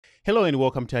Hello and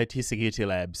welcome to IT Security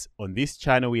Labs. On this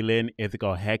channel, we learn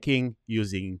ethical hacking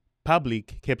using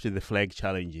public capture the flag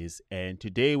challenges. And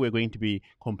today we're going to be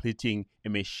completing a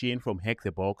machine from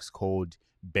HackTheBox called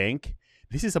Bank.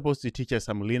 This is supposed to teach us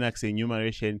some Linux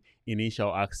enumeration,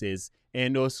 initial access,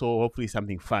 and also hopefully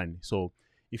something fun. So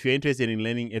if you're interested in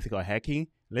learning ethical hacking,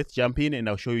 let's jump in and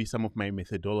I'll show you some of my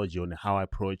methodology on how I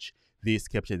approach these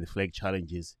capture the flag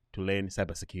challenges to learn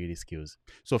cybersecurity skills.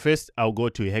 So first, I'll go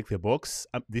to HackTheBox.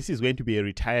 This is going to be a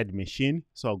retired machine.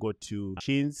 So I'll go to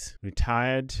Machines,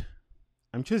 Retired.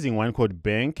 I'm choosing one called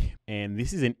Bank, and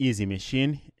this is an easy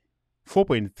machine,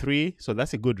 4.3. So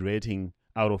that's a good rating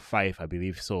out of 5, I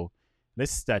believe. So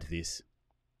let's start this.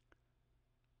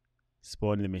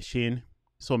 Spawn the machine.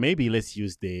 So maybe let's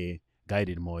use the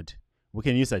guided mode. We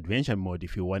can use adventure mode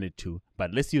if you wanted to,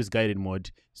 but let's use guided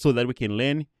mode so that we can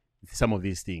learn some of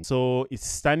these things. So it's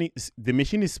standing, the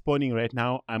machine is spawning right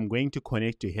now. I'm going to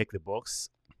connect to HackTheBox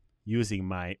using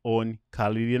my own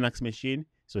Kali Linux machine.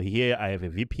 So here I have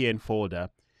a VPN folder.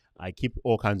 I keep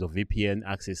all kinds of VPN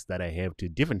access that I have to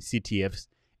different CTFs.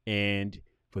 And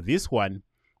for this one,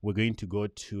 we're going to go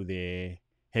to the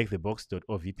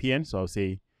hackthebox.org VPN. So I'll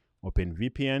say open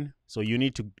VPN. So you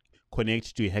need to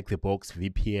connect to HackTheBox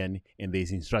VPN, and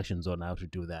there's instructions on how to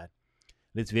do that.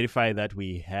 Let's verify that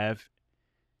we have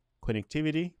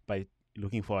connectivity by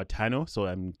looking for a tunnel. So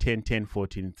I'm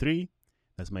 10.10.14.3.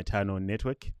 That's my tunnel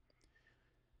network.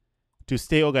 To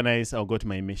stay organized, I'll go to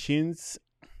my machines,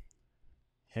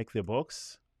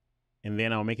 HackTheBox, and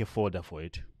then I'll make a folder for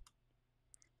it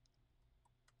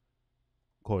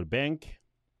called Bank,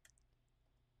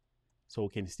 so we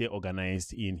can stay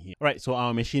organized in here. All right, so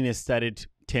our machine has started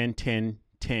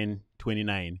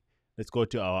 10.10.10.29. Let's go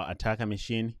to our attacker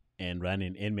machine and run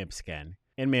an nmap scan.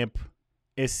 Nmap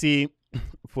SC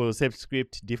for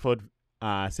subscript default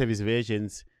service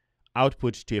versions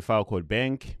output to a file called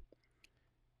Bank,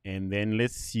 and then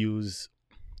let's use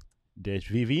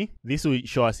 -vv. This will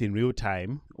show us in real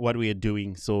time what we are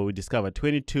doing. So we discover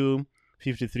 22,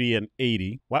 53, and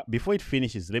 80. Before it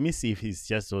finishes, let me see if it's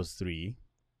just those three.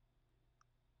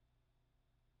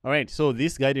 All right, so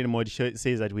this guided mode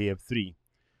says that we have 3.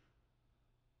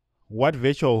 What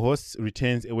virtual host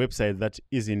returns a website that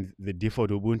isn't the default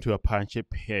Ubuntu Apache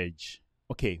page?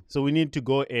 Okay, so we need to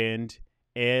go and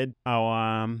add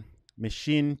our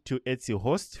machine to Etsy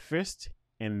host first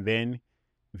and then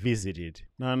visit it.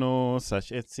 Nano /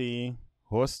 Etsy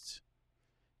host.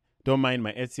 Don't mind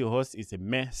my Etsy host, it's a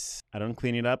mess. I don't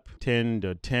clean it up.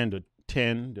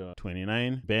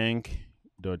 10.10.10.29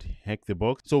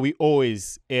 bank.hackthebox. So we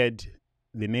always add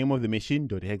the name of the machine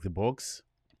 .hackthebox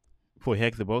for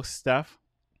HackTheBox stuff.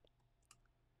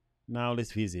 Now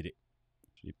let's visit it.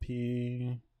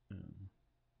 GP. All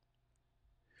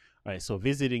right, so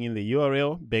visiting in the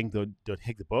URL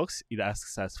bank.hackthebox, it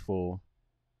asks us for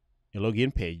a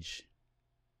login page.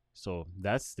 So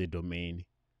that's the domain.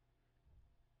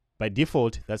 By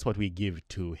default, that's what we give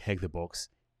to HackTheBox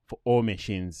for all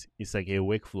machines. It's like a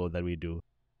workflow that we do.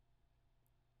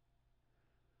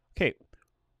 Okay.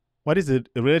 What is the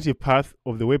relative path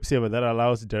of the web server that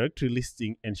allows directory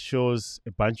listing and shows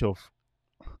a bunch of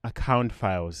account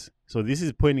files? So this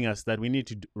is pointing us that we need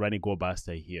to run a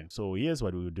GoBuster here. So here's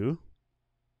what we will do.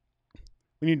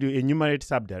 We need to enumerate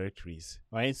subdirectories,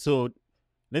 right? So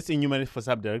let's enumerate for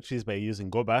subdirectories by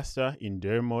using GoBuster in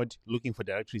dir mode, looking for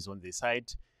directories on the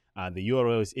site. The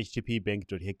URL is http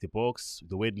bank.hackthebox.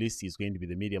 The word list is going to be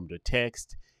the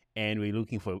medium.txt, and we're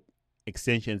looking for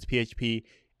extensions PHP,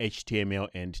 HTML,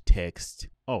 and text.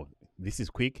 Oh, this is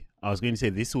quick. I was going to say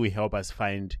this will help us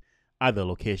find other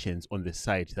locations on the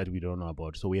site that we don't know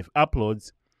about. So we have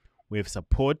uploads, we have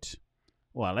support.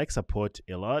 Oh, I like support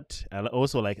a lot. I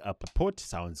also like support,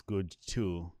 sounds good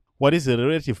too. What is the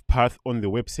relative path on the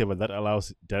web server that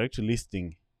allows directory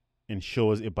listing and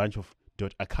shows a bunch of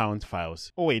 .account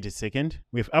files? Oh, wait a second.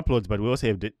 We have uploads, but we also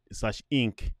have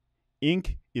 /inc.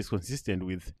 Inc is consistent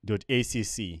with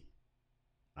 .acc,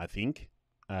 I think.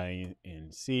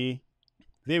 INC.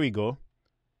 There we go.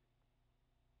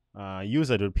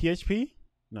 User.php.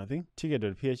 Nothing.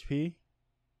 Ticket.php.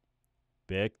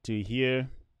 Back to here.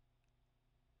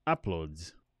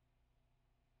 Uploads.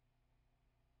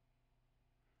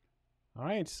 All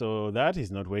right, so that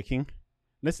is not working.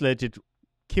 Let's let it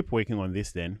keep working on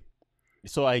this then.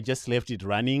 So I just left it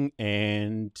running,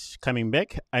 and coming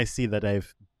back, I see that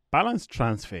I've balance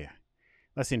transfer.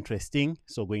 That's interesting.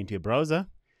 So going to a browser,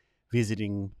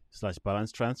 visiting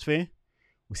 /balance transfer.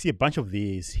 We see a bunch of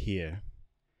these here.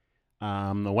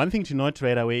 One thing to note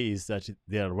right away is that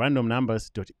there are random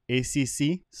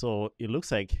numbers.acc. So it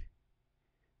looks like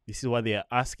this is what they are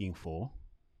asking for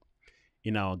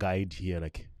in our guide here.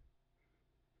 Like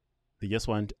They just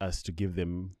want us to give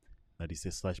them that is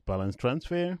a slash balance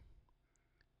transfer.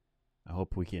 I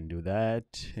hope we can do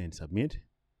that and submit.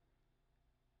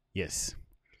 Yes.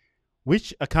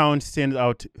 Which account stands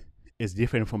out as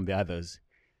different from the others?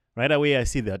 Right away, I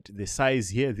see that the size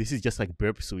here, this is just like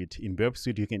Burp Suite. In Burp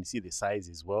Suite, you can see the size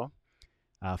as well,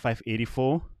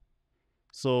 584.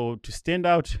 So to stand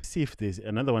out, see if there's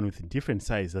another one with a different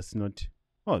size that's not,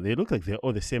 oh, they look like they're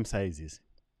all the same sizes.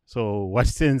 So what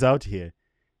stands out here?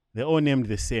 They're all named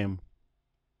the same.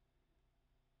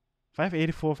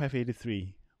 584,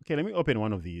 583. Okay, let me open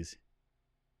one of these.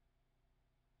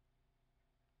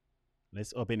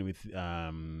 Let's open with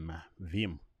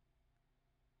Vim.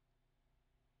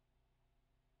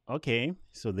 Okay,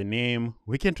 so the name,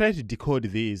 we can try to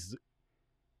decode these.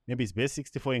 Maybe it's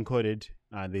base64 encoded.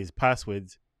 There's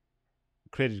passwords,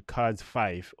 credit cards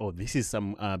 5. Oh, this is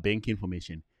some bank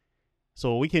information.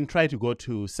 So we can try to go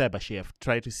to CyberChef,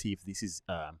 try to see if this is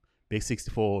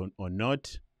base64 or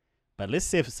not. But let's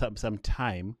save some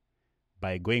time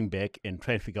by going back and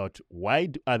try to figure out why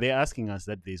are they asking us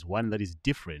that there's one that is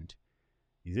different.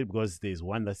 Is it because there's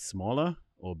one that's smaller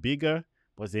or bigger?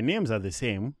 Because the names are the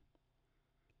same.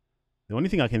 The only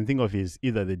thing I can think of is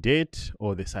either the date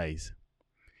or the size.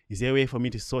 Is there a way for me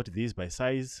to sort these by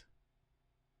size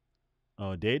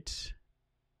or date?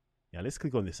 Yeah, let's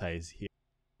click on the size here.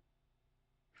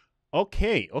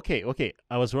 Okay.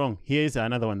 I was wrong. Here's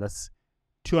another one that's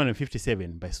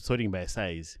 257 by sorting by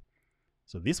size.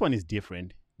 So this one is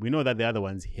different. We know that the other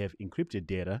ones have encrypted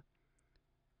data.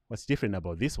 What's different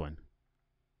about this one?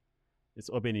 Let's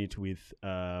open it with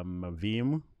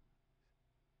Vim,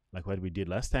 like what we did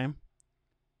last time.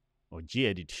 Or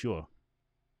gedit, sure.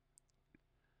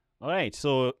 All right,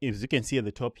 so as you can see at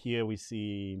the top here, we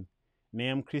see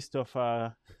name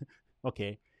Christopher.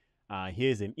 Okay,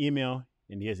 here's an email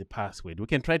and here's a password. We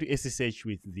can try to SSH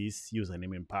with this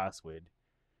username and password.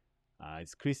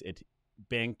 It's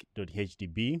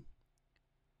chris@bank.hdb.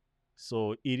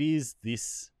 So it is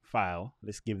this file.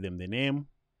 Let's give them the name.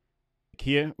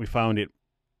 Here we found it.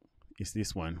 It's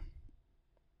this one.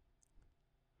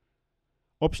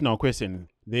 Optional question.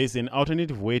 There's an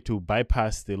alternative way to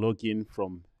bypass the login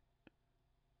from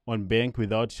on bank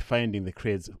without finding the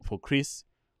creds. For Chris,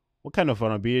 what kind of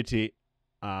vulnerability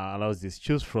allows this?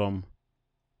 Choose from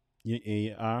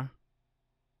UAR.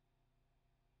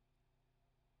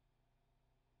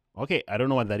 Okay, I don't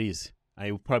know what that is.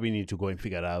 I probably need to go and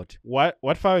figure it out.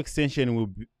 What file extension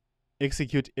will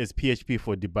execute as PHP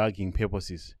for debugging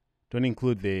purposes? Don't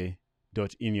include the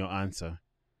dot in your answer.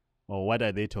 Or what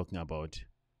are they talking about?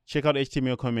 Check out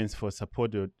HTML comments for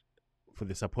support for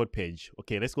the support page.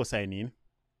 Okay, let's go sign in.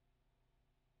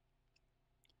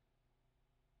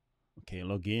 Okay,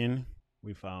 log in.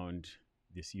 We found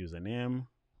this username.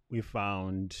 We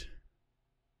found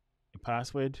a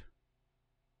password.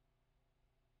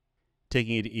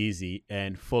 Taking it easy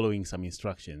and following some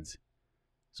instructions.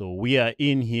 So we are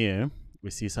in here. We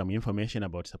see some information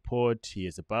about support.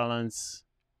 Here's a balance.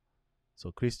 So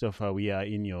Christopher, we are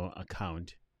in your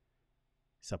account.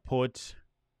 Support,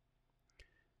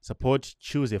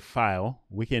 choose a file.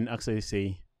 We can actually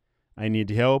say, I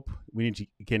need help. We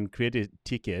can create a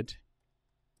ticket.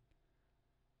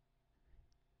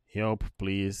 Help,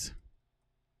 please.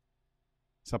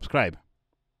 Subscribe.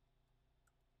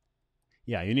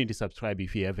 Yeah, you need to subscribe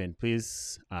if you haven't.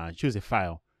 Please choose a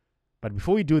file. But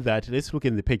before we do that, let's look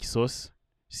in the page source,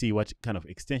 see what kind of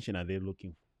extension are they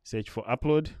looking for. Search for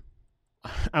upload.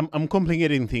 I'm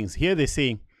complicating things. Here they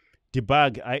say,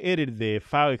 debug. I added the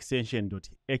file extension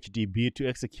 .hdb to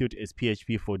execute as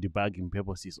PHP for debugging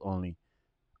purposes only.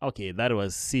 Okay, that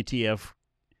was CTF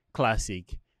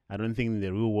classic. I don't think in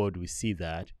the real world we see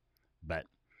that, but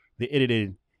they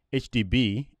edited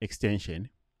HDB extension.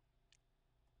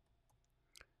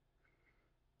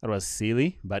 That was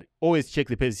silly, but always check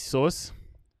the page source.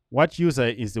 What user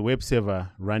is the web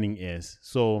server running as?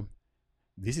 So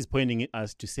this is pointing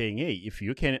us to saying, hey, if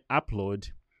you can upload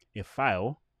a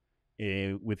file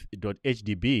with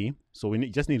 .hdb, so we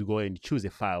just need to go and choose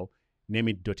a file, name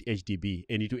it .hdb,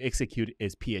 and it will execute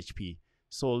as PHP.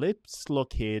 So let's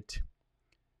locate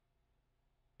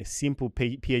a simple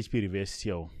PHP reverse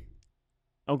shell.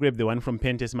 I'll grab the one from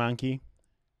Pentest Monkey.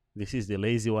 This is the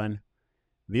lazy one.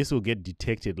 This will get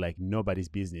detected like nobody's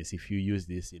business if you use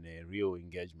this in a real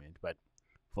engagement. But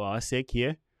for our sake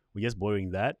here, we're just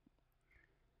borrowing that.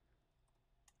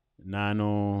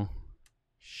 Nano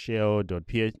shell.hdb.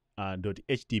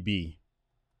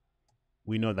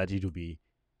 We know that it will be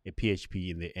a PHP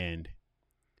in the end.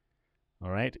 All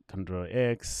right, Control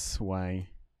X, Y.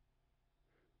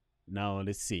 Now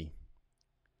let's see.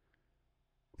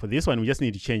 For this one, we just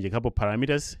need to change a couple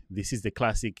parameters. This is the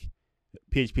classic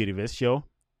PHP reverse shell.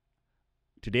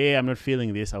 Today I'm not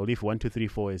feeling this. I'll leave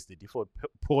 1234 as the default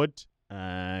port,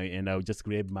 and I'll just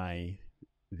grab my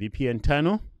VPN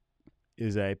tunnel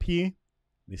is IP.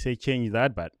 They say change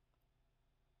that, but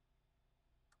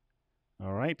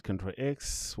all right. Control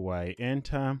X, Y,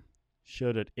 enter.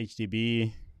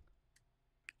 Show.hdb.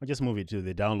 I'll just move it to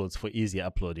the downloads for easier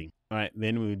uploading. All right,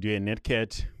 then we'll do a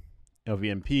netcat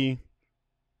LVMP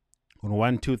on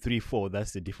 1234.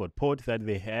 That's the default port that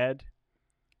they had.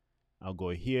 I'll go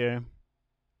here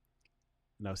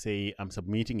and I'll say I'm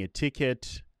submitting a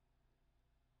ticket.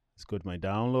 Let's go to my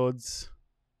downloads.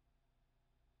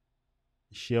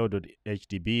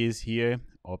 Shell.hdb is here.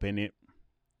 Open it.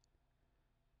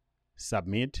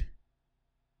 Submit.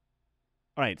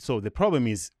 All right, so the problem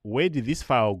is, where did this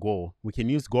file go? We can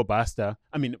use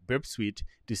Burp Suite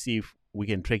to see if we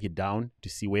can track it down to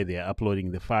see where they're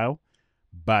uploading the file.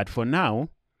 But for now,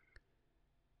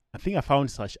 I think I found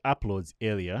 /uploads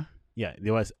earlier. Yeah,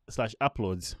 there was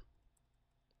 /uploads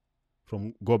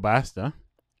from GoBuster,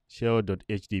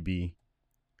 shell.hdb.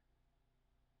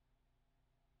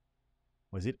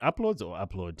 Was it uploads or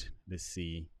upload? Let's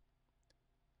see.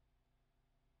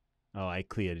 Oh, I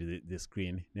cleared the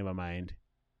screen. Never mind.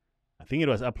 I think it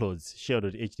was uploads,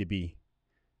 shell.hdb.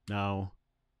 Now,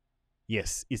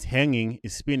 yes, it's hanging,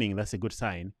 it's spinning. That's a good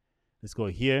sign. Let's go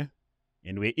here,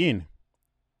 and we're in.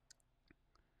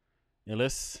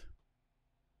 ls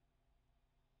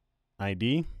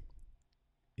ID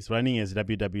is running as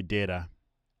www.data.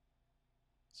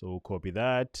 So we'll copy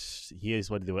that. Here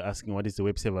is what they were asking. What is the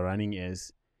web server running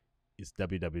as? It's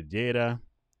www.data.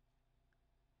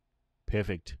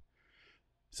 Perfect.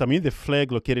 Submit the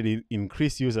flag located in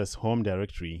increase users home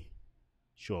directory.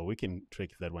 Sure, we can track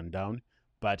that one down.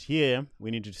 But here,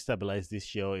 we need to stabilize this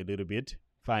shell a little bit.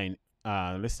 Fine.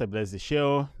 Let's stabilize the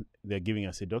shell. They're giving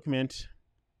us a document.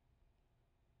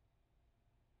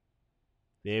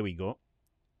 There we go.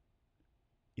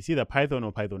 It's either Python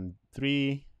or Python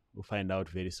 3. We'll find out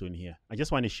very soon here. I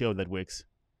just want a shell that works.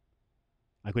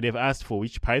 I could have asked for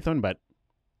which Python, but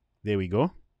there we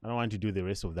go. I don't want to do the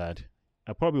rest of that.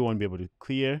 I probably won't be able to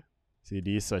clear.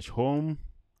 cd /home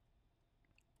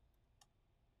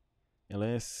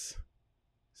ls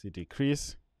cd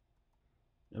increase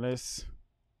ls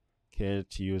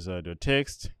cat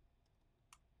user.text.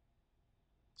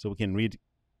 So we can read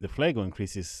the flag or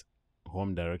increases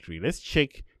home directory. Let's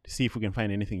check to see if we can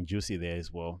find anything juicy there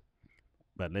as well.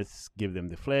 But let's give them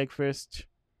the flag first.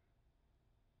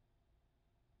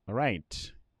 All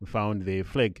right, we found the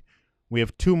flag. We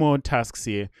have two more tasks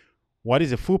here. What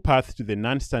is the full path to the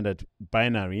non-standard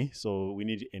binary? So we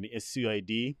need an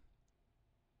SUID.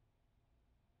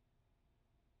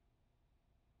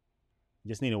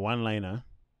 Just need a one-liner.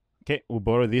 Okay, we'll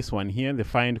borrow this one here, the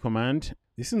find command.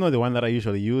 This is not the one that I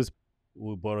usually use.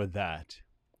 We'll borrow that.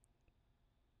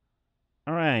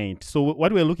 All right, so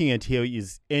what we're looking at here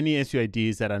is any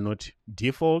SUIDs that are not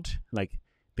default, like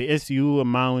the SU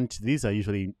amount. These are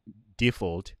usually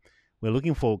default. We're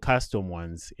looking for custom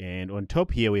ones. And on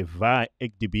top here, we have var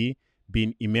HackTheBox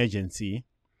bin emergency.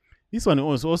 This one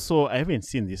was also, I haven't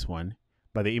seen this one,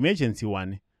 but the emergency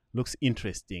one looks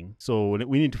interesting. So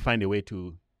we need to find a way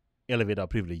to elevate our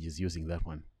privileges using that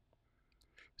one.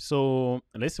 So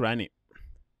let's run it.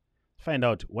 Find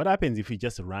out what happens if we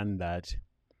just run that.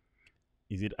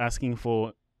 Is it asking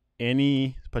for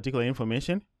any particular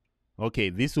information? Okay,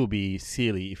 this will be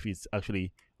silly if it's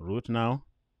actually root now.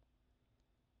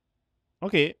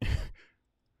 Okay,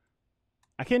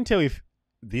 I can't tell if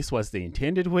this was the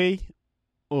intended way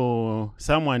or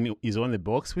someone is on the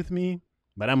box with me,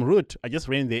 but I'm root. I just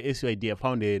ran the SUID. I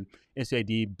found an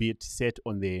SUID bit set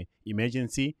on the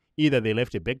emergency. Either they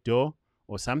left a backdoor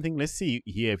or something. Let's see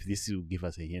here if this will give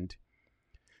us a hint.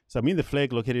 Submit the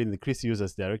flag located in the increase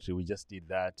users directory. We just did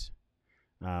that.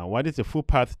 What is the full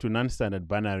path to non-standard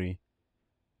binary?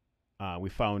 We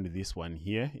found this one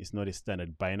here. It's not a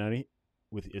standard binary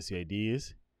with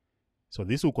SUIDs. So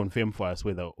this will confirm for us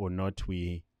whether or not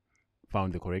we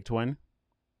found the correct one.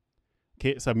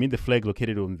 Okay, submit the flag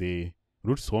located on the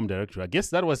root's home directory. I guess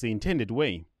that was the intended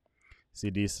way.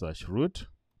 cd/root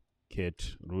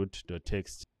cat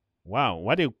root.txt. Wow,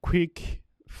 what a quick,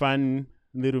 fun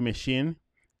little machine.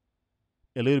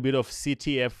 A little bit of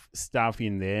CTF stuff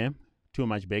in there, too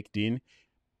much baked in.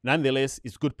 Nonetheless,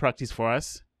 it's good practice for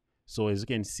us. So as you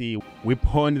can see, we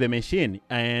pawned the machine,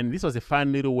 and this was a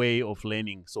fun little way of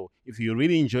learning. So if you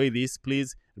really enjoy this,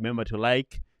 please remember to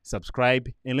like, subscribe,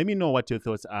 and let me know what your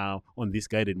thoughts are on this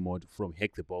guided mode from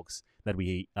HackTheBox that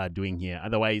we are doing here.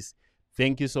 Otherwise,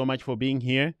 thank you so much for being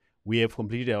here. We have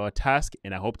completed our task,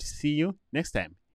 and I hope to see you next time.